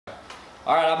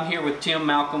All right, I'm here with Tim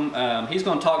Malcolm. He's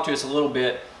going to talk to us a little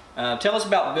bit. Tell us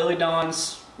about Billy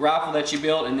Don's rifle that you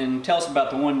built, and then tell us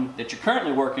about the one that you're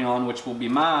currently working on, which will be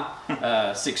my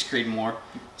 6 Creedmoor.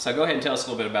 So go ahead and tell us a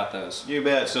little bit about those. You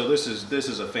bet. So this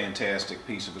is a fantastic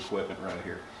piece of equipment right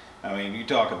here. I mean, you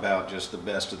talk about just the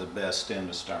best of the best stem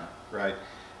to stern, right?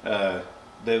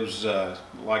 Those,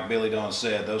 like Billy Don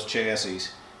said, those chassis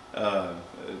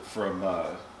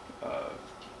from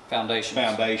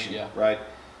Foundation, yeah. Right?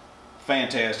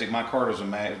 Fantastic. My Carter's a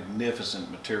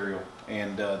magnificent material,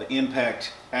 and the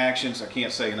impact actions, I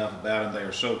can't say enough about them. They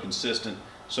are so consistent,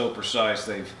 so precise.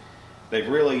 They've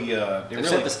really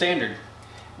set the standard.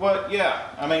 Well, yeah.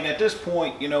 I mean, at this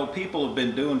point, you know, people have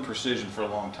been doing precision for a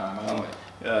long time. I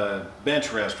mean,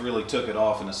 bench rest really took it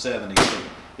off in the 70s.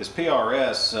 This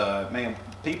PRS, man,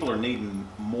 people are needing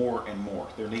more and more.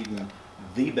 They're needing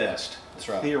the best. That's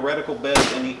right. Theoretical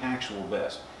best and the actual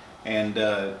best. And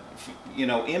you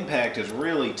know, Impact has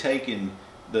really taken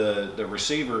the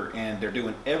receiver, and they're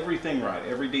doing everything right,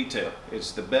 every detail.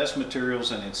 It's the best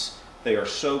materials, and they are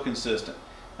so consistent.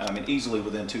 I mean, easily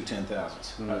within 2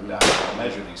 10,000ths. I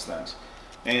measure these things,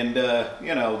 and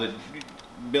you know, the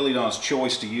Billy Don's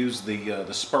choice to use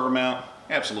the spur mount,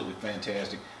 absolutely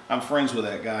fantastic. I'm friends with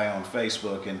that guy on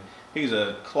Facebook, and he's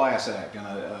a class act and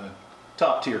a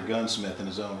top tier gunsmith in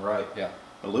his own right. Yeah.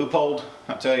 The Loophole,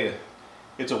 I tell you,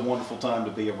 it's a wonderful time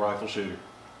to be a rifle shooter.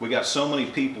 We got so many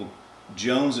people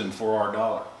jonesing for our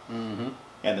dollar, and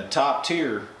the top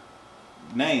tier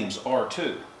names are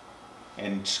too.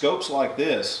 And scopes like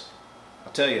this,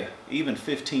 I'll tell you, even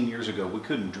 15 years ago, we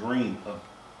couldn't dream of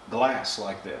glass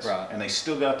like this. Right. And they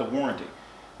still got the warranty.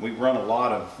 We run a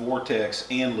lot of Vortex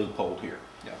and Loophole here.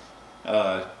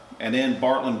 Yeah. And then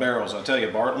Bartlett barrels. I tell you,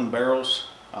 Bartlett barrels,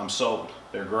 I'm sold.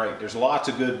 They're great. There's lots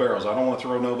of good barrels. I don't want to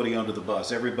throw nobody under the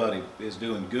bus. Everybody is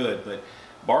doing good, but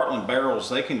Bartlett barrels,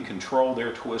 they can control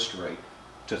their twist rate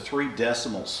to 3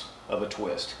 decimals of a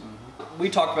twist. We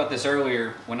talked about this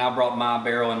earlier when I brought my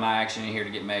barrel and my action in here to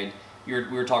get made. We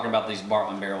were talking about these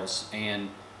Bartlett barrels, and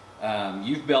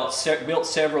you've built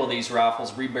several of these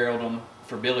rifles, rebarreled them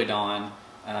for Billy Don,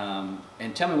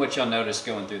 and tell me what y'all noticed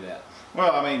going through that.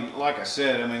 Well, I mean, like I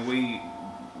said, I mean,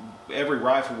 every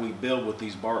rifle we build with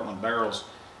these Bartlett barrels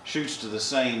shoots to the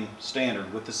same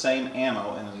standard with the same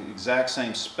ammo and the exact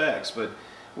same specs. But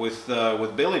with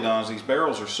Billy Don's, these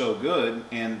barrels are so good,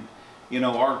 and you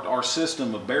know, our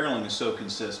system of barreling is so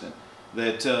consistent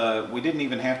that we didn't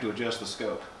even have to adjust the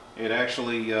scope. It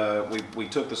actually, we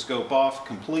took the scope off,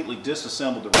 completely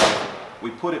disassembled the rifle,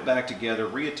 we put it back together,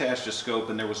 reattached the scope,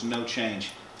 and there was no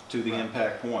change to the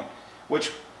impact point,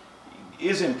 which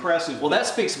is impressive. Well, that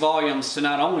speaks volumes to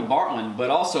not only Bartlett,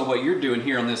 but also what you're doing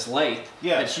here on this lathe.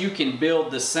 Yes. That you can build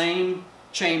the same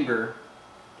chamber,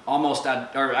 almost,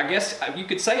 or I guess you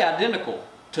could say identical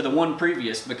to the one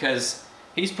previous, because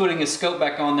he's putting his scope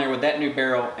back on there with that new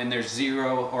barrel, and there's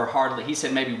zero or hardly, he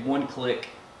said maybe 1 click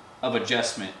of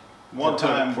adjustment. One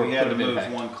time we had to move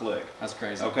impact. 1 click. That's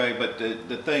crazy. Okay, but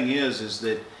the thing is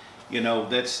that, you know,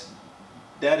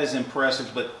 that is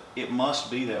impressive, but it must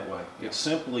be that way. Yeah. It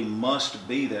simply must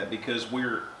be that, because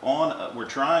we're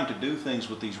trying to do things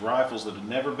with these rifles that have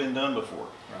never been done before.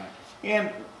 Right.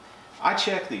 And I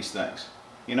check these things.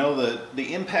 You know,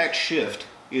 the impact shift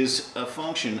is a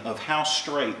function of how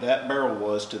straight that barrel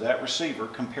was to that receiver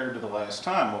compared to the last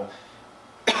time. Well,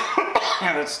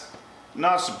 that's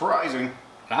not surprising.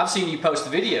 I've seen you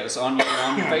post videos on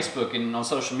your Facebook and on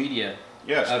social media.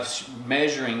 Yes. Of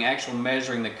measuring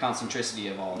the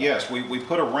concentricity of all that. Yes, we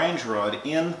put a range rod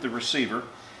in the receiver,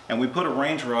 and we put a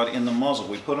range rod in the muzzle.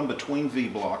 We put them between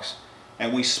V-blocks,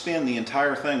 and we spin the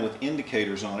entire thing with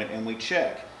indicators on it, and we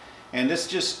check. And this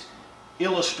just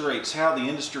illustrates how the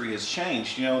industry has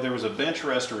changed. You know, there was a bench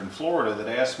rester in Florida that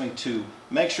asked me to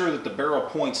make sure that the barrel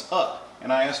points up,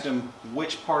 and I asked him,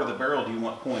 which part of the barrel do you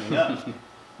want pointing up?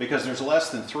 Because there's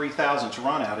less than 3,000ths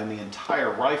run out in the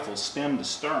entire rifle, stem to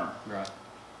stern. Right.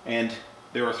 And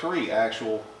there are 3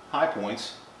 actual high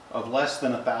points of less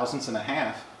than 1,000ths and a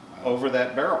half over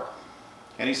that barrel.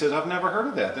 And he says, I've never heard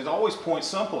of that. There's always points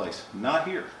someplace, not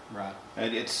here. Right.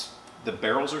 And the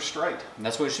barrels are straight. And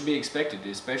that's what should be expected,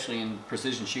 especially in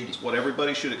precision shooting. It's what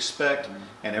everybody should expect,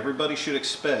 and everybody should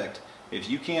expect, if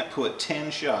you can't put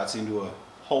 10 shots into a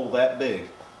hole that big,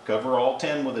 cover all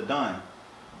 10 with a dime,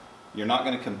 you're not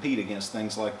going to compete against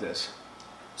things like this.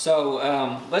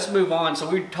 So let's move on. So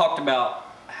we talked about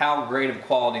how great of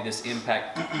quality this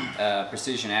Impact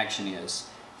precision action is.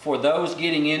 For those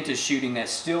getting into shooting that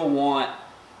still want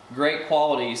great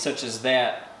quality such as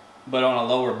that, but on a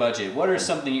lower budget, what are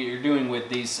something you're doing with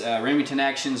these Remington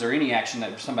actions, or any action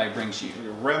that somebody brings you?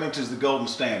 Remington's the golden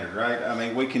standard, right? I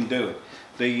mean, we can do it.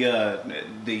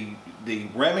 The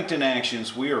Remington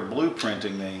actions, we are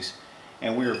blueprinting these,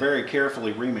 and we are very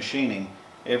carefully remachining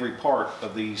every part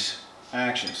of these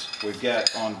actions. We've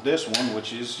got on this one,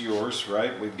 which is yours,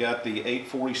 right? We've got the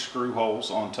 840 screw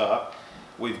holes on top.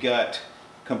 We've got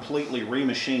completely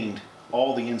remachined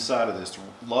all the inside of this, the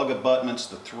lug abutments,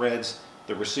 the threads,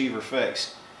 the receiver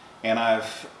face. And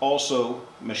I've also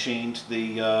machined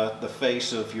the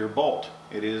face of your bolt.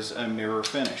 It is a mirror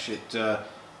finish. It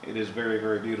is very,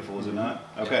 very beautiful, is it not?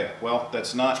 Okay, well,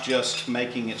 that's not just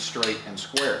making it straight and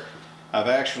square. I've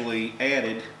actually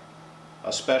added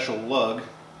a special lug,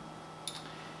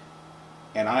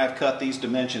 and I have cut these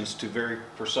dimensions to very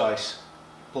precise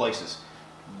places.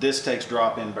 This takes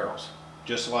drop-in barrels.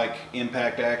 Just like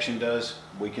impact action does,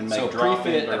 we can make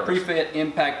drop-in barrels. A pre-fit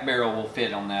impact barrel will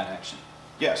fit on that action.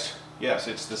 Yes, yes,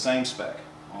 it's the same spec.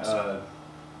 Awesome.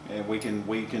 And we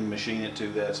can machine it to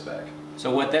that spec.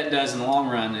 So what that does in the long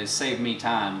run is save me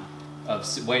time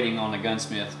of waiting on a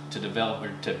gunsmith to develop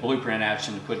or to blueprint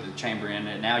action to put the chamber in.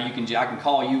 And now I can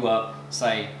call you up,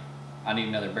 say, I need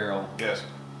another barrel. Yes.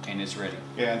 And it's ready.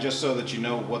 Yeah, and just so that you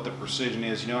know what the precision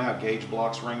is, you know how gauge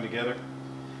blocks ring together?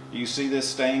 You see this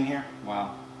staying here?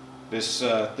 Wow. This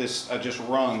I just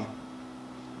rung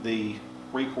the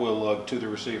recoil lug to the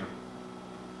receiver.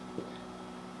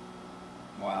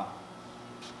 Wow.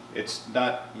 It's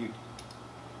not you.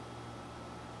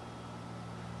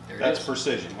 There That's it is.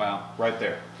 precision. Wow. Right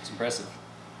there. It's impressive.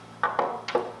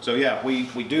 So yeah, we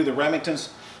do the Remingtons,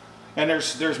 and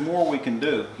there's more we can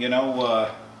do. You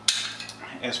know,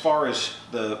 as far as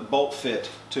the bolt fit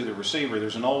to the receiver,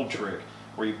 there's an old trick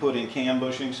where you put in cam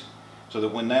bushings so that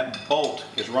when that bolt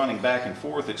is running back and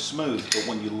forth, it's smooth, but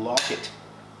when you lock it,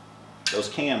 those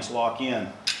cams lock in,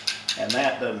 and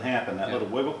that doesn't happen, that little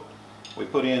wiggle. We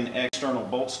put in external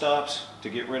bolt stops to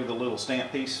get rid of the little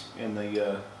stamp piece in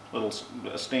the little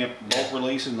stamp bolt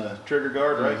release in the trigger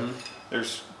guard, right?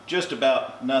 There's just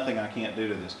about nothing I can't do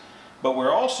to this. But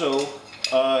we're also,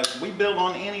 we build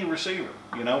on any receiver.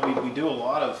 You know, we do a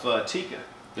lot of Tikka.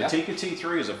 The Tikka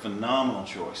T3 is a phenomenal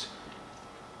choice.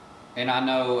 And I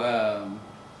know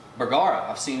Bergara.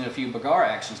 I've seen a few Bergara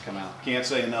actions come out. Can't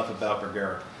say enough about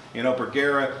Bergara. You know,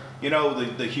 Bergara, you know,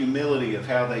 the humility of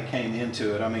how they came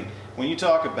into it. I mean, when you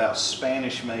talk about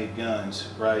Spanish-made guns,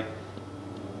 right,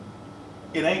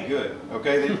 it ain't good,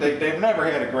 okay? They've never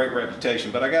had a great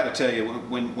reputation, but I got to tell you,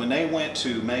 when they went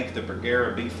to make the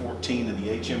Bergara B14 and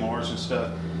the HMRs and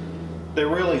stuff, they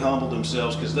really humbled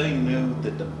themselves because they knew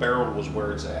that the barrel was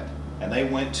where it's at. And they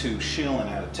went to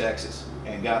Schillen out of Texas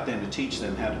and got them to teach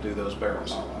them how to do those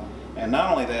barrels. And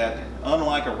not only that,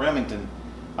 unlike a Remington,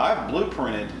 I've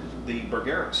blueprinted the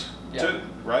Bergaras too,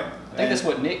 right? I think that's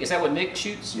what Nick, is that what Nick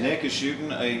shoots? Nick is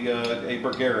shooting a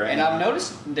Bergara. And I've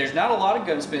noticed there's not a lot of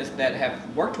gunsmiths that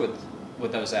have worked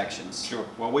with those actions. Sure.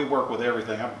 Well, we work with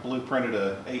everything. I blueprinted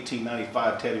a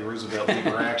 1895 Teddy Roosevelt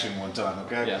Lever action one time.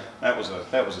 Okay. Yeah. That was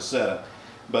a setup.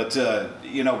 But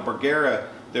you know, Bergara,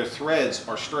 their threads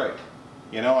are straight.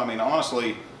 You know, I mean,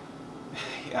 honestly,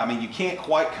 I mean, you can't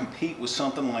quite compete with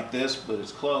something like this, but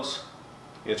it's close.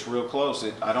 It's real close.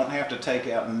 I don't have to take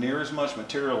out near as much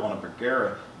material on a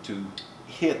Bergara to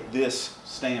hit this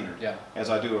standard as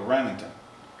I do a Remington.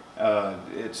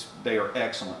 They are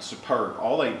excellent, superb.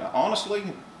 Honestly,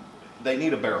 they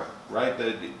need a barrel, right?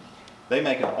 They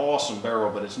make an awesome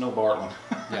barrel, but it's no Bartlein.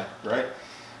 Yeah. Right?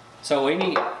 So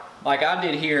like I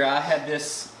did here, I had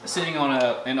this sitting on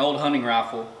an old hunting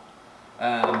rifle.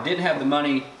 Didn't have the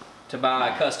money to buy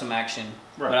a custom action,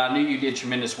 but I knew you did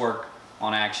tremendous work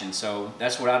on action. So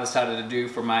that's what I decided to do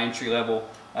for my entry-level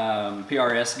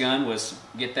PRS gun, was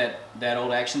get that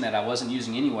old action that I wasn't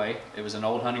using anyway. It was an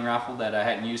old hunting rifle that I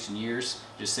hadn't used in years,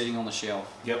 just sitting on the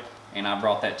shelf. Yep. And I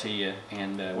brought that to you,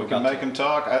 and we can make them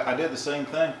talk. I did the same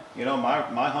thing. You know,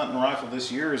 my hunting rifle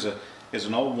this year is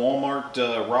an old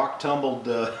Walmart rock tumbled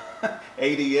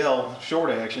ADL short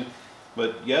action.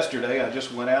 But yesterday I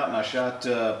just went out and I shot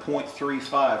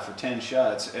 .35 for 10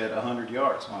 shots at 100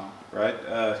 yards. Wow.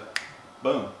 Right?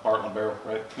 Boom, Bartlein barrel,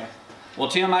 right? Yeah. Well,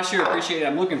 Tim, I sure appreciate it.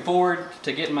 I'm looking forward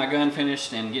to getting my gun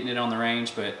finished and getting it on the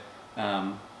range, but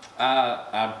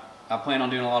I plan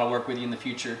on doing a lot of work with you in the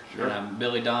future. Sure. And,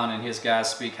 Billy Don and his guys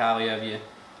speak highly of you,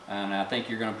 and I think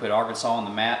you're going to put Arkansas on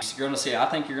the map. I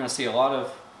think you're going to see a lot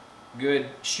of good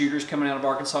shooters coming out of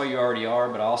Arkansas. You already are,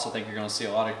 but I also think you're going to see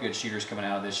a lot of good shooters coming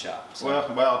out of this shop. So.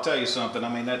 Well, I'll tell you something. I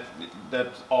mean,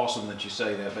 that's awesome that you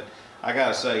say that, but I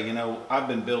gotta say, you know, I've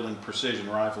been building precision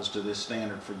rifles to this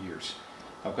standard for years.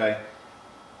 Okay,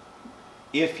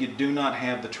 if you do not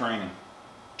have the training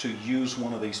to use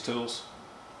one of these tools,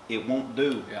 it won't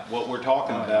do what we're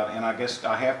talking about. And I guess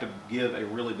I have to give a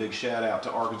really big shout out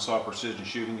to Arkansas Precision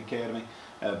Shooting Academy.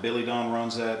 Billy Don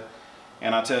runs that,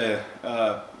 and I tell you,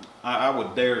 I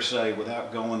would dare say,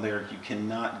 without going there, you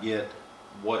cannot get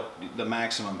what the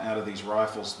maximum out of these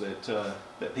rifles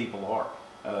that people are.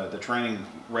 The training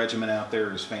regimen out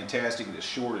there is fantastic. It's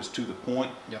short, it's to the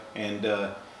point. Yep. And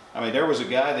I mean, there was a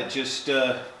guy that just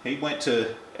he went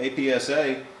to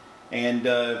APSA,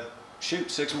 and shoot,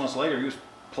 6 months later he was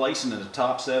placing in the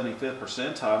top 75th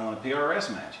percentile in a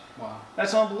PRS match. Wow.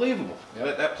 That's unbelievable.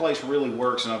 Yep. That place really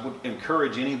works, and I would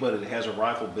encourage anybody that has a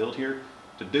rifle built here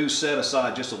to set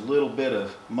aside just a little bit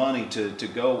of money to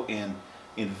go and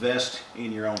invest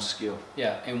in your own skill.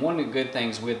 Yeah, and one of the good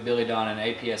things with Billy Don and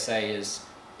APSA is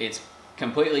it's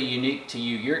completely unique to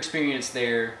you. Your experience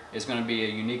there is going to be a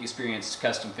unique experience,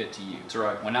 custom fit to you. That's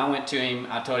right. When I went to him,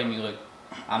 I told him, look,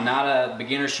 I'm not a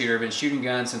beginner shooter. I've been shooting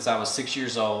guns since I was 6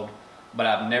 years old, but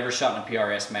I've never shot in a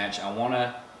PRS match. I want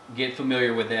to get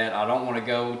familiar with that. I don't want to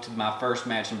go to my first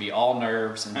match and be all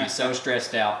nerves and be so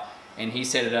stressed out. And he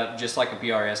set it up just like a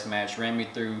PRS match, ran me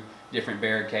through different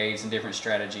barricades and different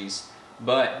strategies.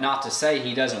 But not to say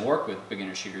he doesn't work with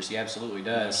beginner shooters. He absolutely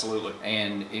does. Absolutely.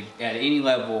 And if, at any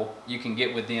level, you can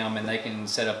get with them and they can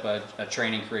set up a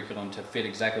training curriculum to fit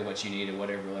exactly what you need at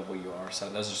whatever level you are. So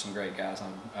those are some great guys.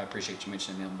 I appreciate you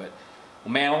mentioning them. But,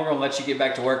 well, man, we're going to let you get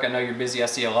back to work. I know you're busy. I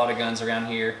see a lot of guns around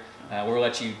here. We'll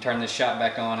let you turn this shot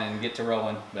back on and get to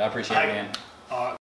rolling. But I appreciate it, man.